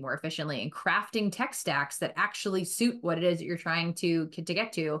technology more efficiently and crafting tech stacks that actually suit what it is that you're trying to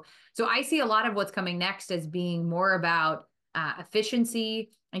get to. So I see a lot of what's coming next as being more about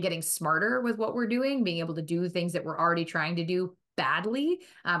efficiency and getting smarter with what we're doing, being able to do things that we're already trying to do badly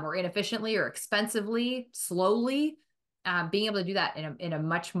or inefficiently or expensively, slowly, being able to do that in a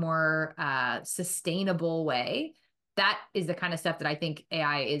much more sustainable way. That is the kind of stuff that I think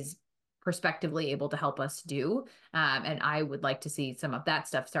AI is prospectively able to help us do. And I would like to see some of that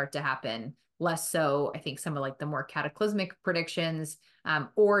stuff start to happen. Less so, I think, some of like the more cataclysmic predictions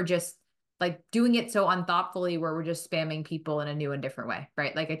or just like doing it so unthoughtfully where we're just spamming people in a new and different way,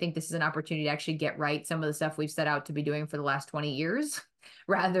 right? Like, I think this is an opportunity to actually get right some of the stuff we've set out to be doing for the last 20 years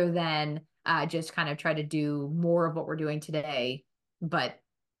rather than just kind of try to do more of what we're doing today, but,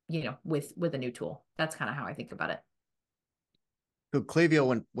 with a new tool. That's kind of how I think about it. So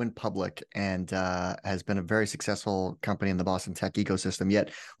Klaviyo went public and has been a very successful company in the Boston tech ecosystem.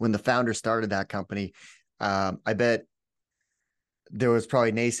 Yet when the founder started that company, I bet there was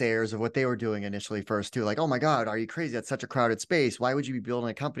probably naysayers of what they were doing initially first too. Like, oh my God, are you crazy? That's such a crowded space. Why would you be building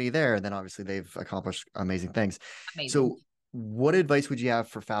a company there? And then obviously they've accomplished amazing things. Amazing. So what advice would you have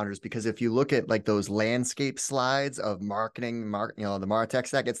for founders? Because if you look at like those landscape slides of marketing, the Martech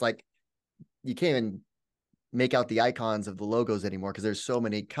stack, it's like you can't even make out the icons of the logos anymore because there's so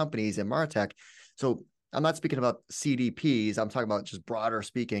many companies in Martech. So I'm not speaking about CDPs. I'm talking about just broader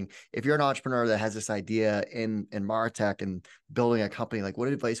speaking. If you're an entrepreneur that has this idea in Martech and building a company, like what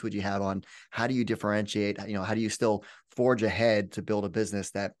advice would you have on how do you differentiate? How do you still forge ahead to build a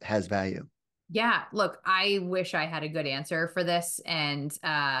business that has value? Yeah, look, I wish I had a good answer for this. And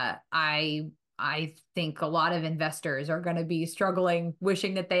I think a lot of investors are going to be struggling,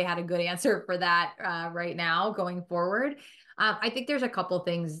 wishing that they had a good answer for that right now going forward. I think there's a couple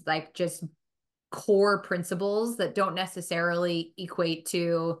things like just core principles that don't necessarily equate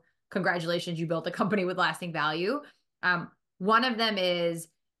to congratulations, you built a company with lasting value. One of them is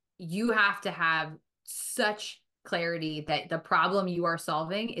you have to have such clarity that the problem you are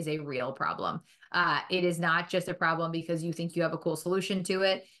solving is a real problem. It is not just a problem because you think you have a cool solution to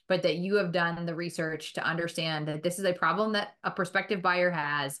it, but that you have done the research to understand that this is a problem that a prospective buyer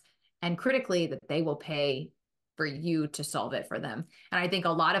has, and critically that they will pay for you to solve it for them. And I think a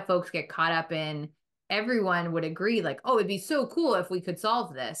lot of folks get caught up in, everyone would agree like, oh, it'd be so cool if we could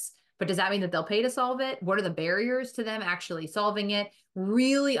solve this. But does that mean that they'll pay to solve it? What are the barriers to them actually solving it?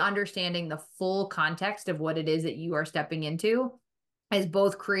 Really understanding the full context of what it is that you are stepping into has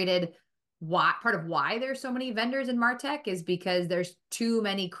both created part of why there's so many vendors in Martech is because there's too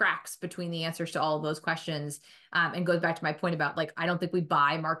many cracks between the answers to all of those questions. And goes back to my point about like, I don't think we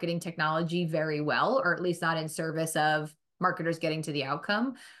buy marketing technology very well, or at least not in service of marketers getting to the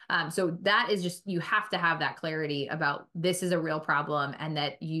outcome. So that is just, you have to have that clarity about this is a real problem and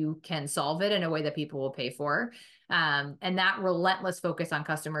that you can solve it in a way that people will pay for. And that relentless focus on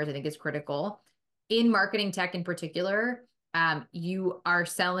customers, I think, is critical. In marketing tech in particular, you are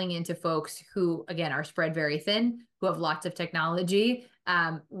selling into folks who, again, are spread very thin, who have lots of technology,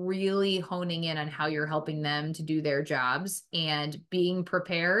 really honing in on how you're helping them to do their jobs and being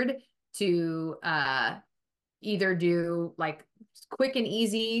prepared to either do like quick and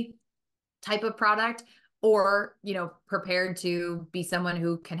easy type of product, or, you know, prepared to be someone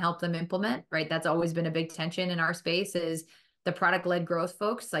who can help them implement, right? That's always been a big tension in our space, is the product-led growth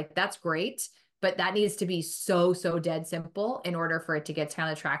folks. Like, that's great, but that needs to be so dead simple in order for it to get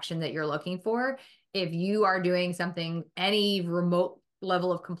kind of traction that you're looking for. If you are doing something, any remote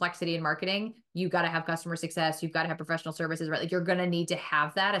level of complexity in marketing, you've got to have customer success, you've got to have professional services, right? Like, you're going to need to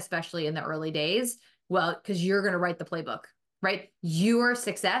have that, especially in the early days. Well, because you're going to write the playbook, right? Your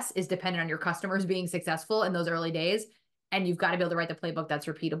success is dependent on your customers being successful in those early days. And you've got to be able to write the playbook that's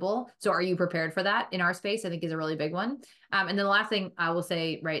repeatable. So are you prepared for that in our space? I think is a really big one. And then the last thing I will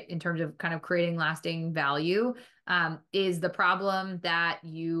say, right, in terms of kind of creating lasting value, is the problem that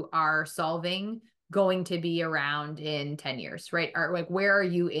you are solving going to be around in 10 years, right? Or like, where are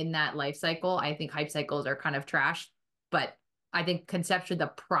you in that life cycle? I think hype cycles are kind of trash, but I think conceptually the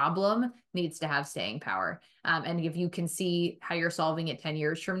problem needs to have staying power. And if you can see how you're solving it 10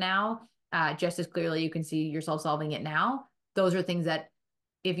 years from now, just as clearly you can see yourself solving it now, those are things that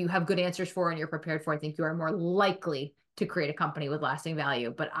if you have good answers for and you're prepared for, I think you are more likely to create a company with lasting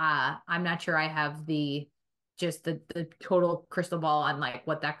value. But I'm not sure I have the total crystal ball on like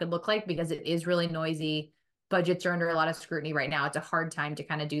what that could look like, because it is really noisy. Budgets are under a lot of scrutiny right now. It's a hard time to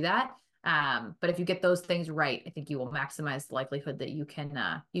kind of do that. But if you get those things right, I think you will maximize the likelihood that you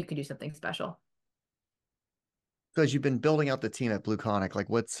can do something special. So as you've been building out the team at BlueConic, like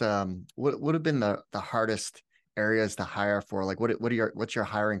what have been the hardest areas to hire for? Like what's your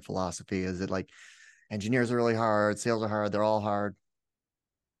hiring philosophy? Is it like engineers are really hard, sales are hard, they're all hard?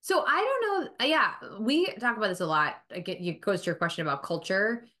 So I don't know. Yeah, we talk about this a lot. It goes to your question about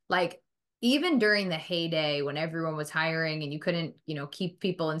culture. Like, even during the heyday when everyone was hiring and you couldn't, you know, keep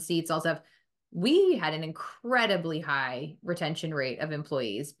people in seats, all stuff, we had an incredibly high retention rate of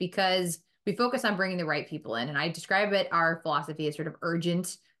employees because we focus on bringing the right people in. And I describe it, our philosophy is sort of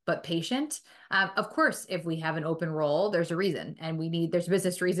urgent but patient. Of course, if we have an open role, there's a reason, and there's a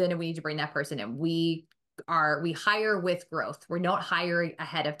business reason, and we need to bring that person in. We hire with growth. We don't hire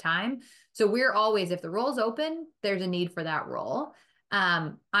ahead of time. So we're always, if the role's open, there's a need for that role.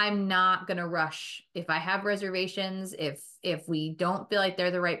 I'm not going to rush. If I have reservations, if we don't feel like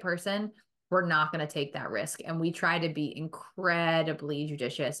they're the right person, we're not going to take that risk. And we try to be incredibly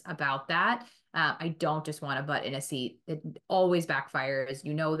judicious about that. I don't just want to butt in a seat. It always backfires.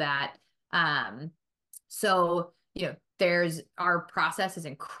 You know that. So, you know, our process is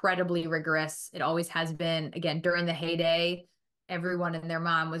incredibly rigorous. It always has been. Again, during the heyday, everyone and their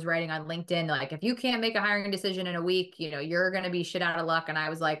mom was writing on LinkedIn, like, if you can't make a hiring decision in a week, you know, you're going to be shit out of luck. And I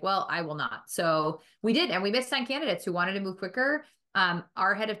was like, well, I will not. So we did. And we missed on candidates who wanted to move quicker.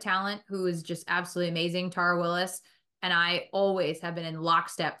 Our head of talent, who is just absolutely amazing, Tara Willis, and I always have been in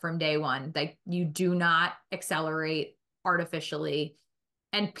lockstep from day one. Like, you do not accelerate artificially.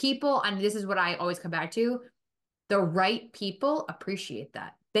 And people, and this is what I always come back to, the right people appreciate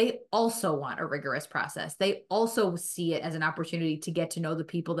that. They also want a rigorous process. They also see it as an opportunity to get to know the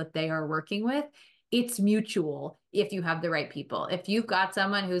people that they are working with. It's mutual if you have the right people. If you've got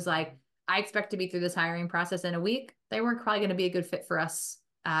someone who's like, I expect to be through this hiring process in a week, they weren't probably going to be a good fit for us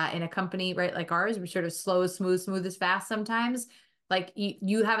in a company, right? Like ours, we're sort of slow as smooth as fast sometimes. Like,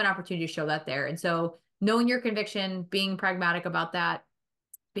 you have an opportunity to show that there. And so knowing your conviction, being pragmatic about that,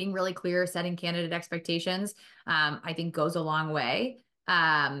 being really clear, setting candidate expectations, I think goes a long way.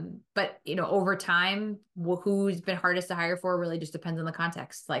 But, you know, over time, who's been hardest to hire for really just depends on the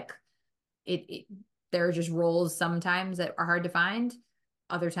context. Like, there are just roles sometimes that are hard to find.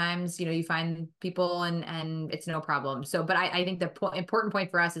 Other times, you know, you find people and it's no problem. So, but I think the important point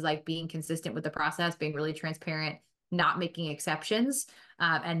for us is like being consistent with the process, being really transparent, not making exceptions.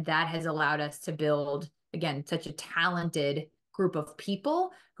 And that has allowed us to build, again, such a talented group of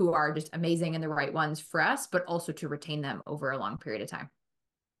people who are just amazing and the right ones for us, but also to retain them over a long period of time.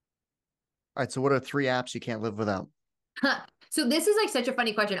 All right. So what are 3 apps you can't live without? So this is like such a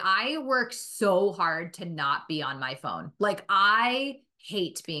funny question. I work so hard to not be on my phone. Like, I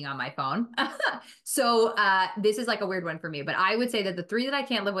hate being on my phone. So this is like a weird one for me, but I would say that the three that I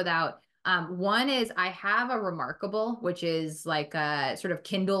can't live without, one is I have a Remarkable, which is like a sort of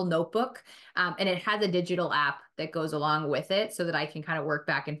Kindle notebook, and it has a digital app that goes along with it so that I can kind of work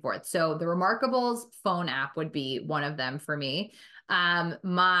back and forth. So the Remarkable's phone app would be one of them for me.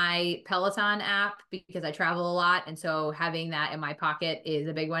 My Peloton app, because I travel a lot, and so having that in my pocket is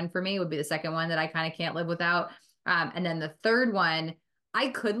a big one for me, would be the second one that I kind of can't live without. And then the third one, I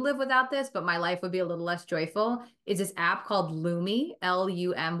could live without this, but my life would be a little less joyful, is this app called Lumi,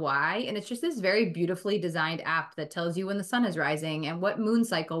 Lumy. And it's just this very beautifully designed app that tells you when the sun is rising and what moon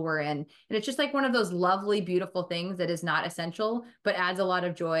cycle we're in. And it's just like one of those lovely, beautiful things that is not essential, but adds a lot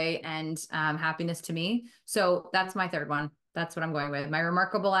of joy and happiness to me. So that's my third one. That's what I'm going with. My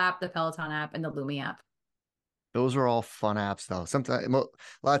Remarkable app, the Peloton app, and the Lumi app. Those are all fun apps though. Sometimes, a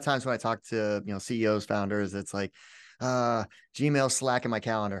lot of times when I talk to, CEOs, founders, it's like, Gmail, Slack, in my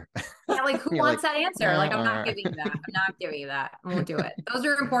calendar. Yeah, like who You're wants like, that answer? Like, I'm not giving you that. I'm not giving you that. I won't do it. Those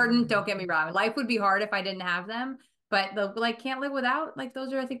are important. Don't get me wrong. Life would be hard if I didn't have them, but the like can't live without, like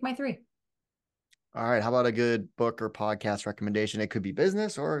those are, I think, my three. all right, how about a good book or podcast recommendation? It could be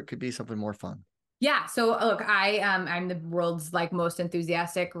business or it could be something more fun. Yeah. So look, I'm the world's like most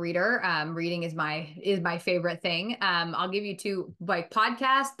enthusiastic reader. Reading is my favorite thing. I'll give you two like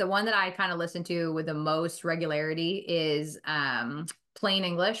podcasts. The one that I kind of listen to with the most regularity is Plain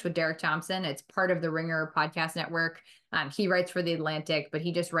English with Derek Thompson. It's part of the Ringer podcast network. He writes for The Atlantic, but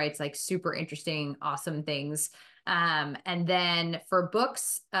he just writes like super interesting, awesome things. And then for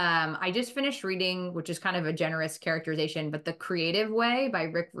books, I just finished reading, which is kind of a generous characterization, but The Creative Way by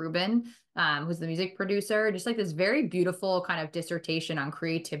Rick Rubin, who's the music producer, just like this very beautiful kind of dissertation on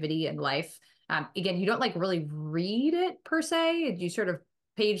creativity and life. Again, you don't like really read it per se, you sort of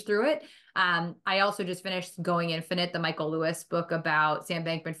page through it. I also just finished Going Infinite, the Michael Lewis book about Sam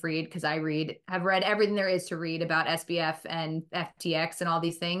Bankman-Fried, because have read everything there is to read about SBF and FTX and all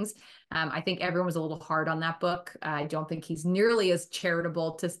these things. I think everyone was a little hard on that book. I don't think he's nearly as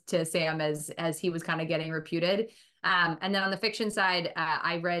charitable to Sam as he was kind of getting reputed. And then on the fiction side,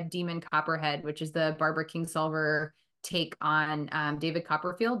 I read Demon Copperhead, which is the Barbara Kingsolver take on David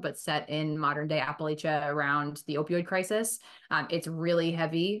Copperfield, but set in modern day Appalachia around the opioid crisis. It's really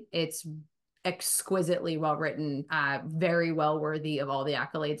heavy. It's exquisitely well written, very well worthy of all the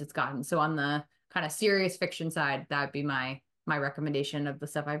accolades it's gotten. So on the kind of serious fiction side, that would be my recommendation of the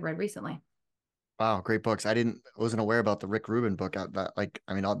stuff I've read recently. Wow, great books. Wasn't aware about the Rick Rubin book.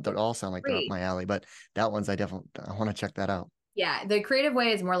 They all sound like they're up Great. my alley, but that one's I want to check that out. Yeah, The Creative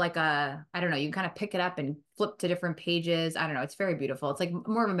Way is more like I don't know, you can kind of pick it up and flip to different pages. I don't know, it's very beautiful. It's like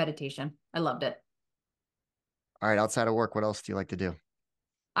more of a meditation. I loved it. All right, outside of work, what else do you like to do?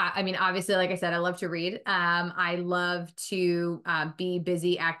 I mean, obviously, like I said, I love to read. I love to be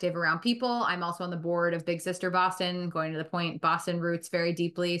busy, active around people. I'm also on the board of Big Sister Boston, going to the point, Boston roots very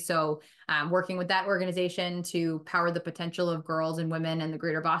deeply. So working with that organization to power the potential of girls and women in the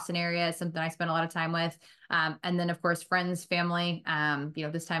greater Boston area is something I spend a lot of time with. And then, of course, friends, family,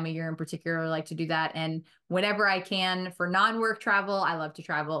 this time of year in particular, I like to do that. And whenever I can for non-work travel, I love to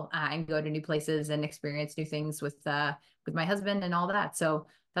travel and go to new places and experience new things with my husband and all that. So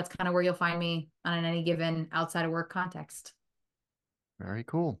that's kind of where you'll find me on any given outside of work context. Very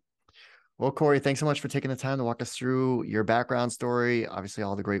cool. Well, Cory, thanks so much for taking the time to walk us through your background story, obviously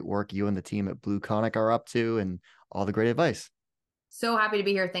all the great work you and the team at BlueConic are up to, and all the great advice. So happy to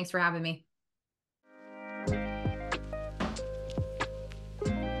be here. Thanks for having me.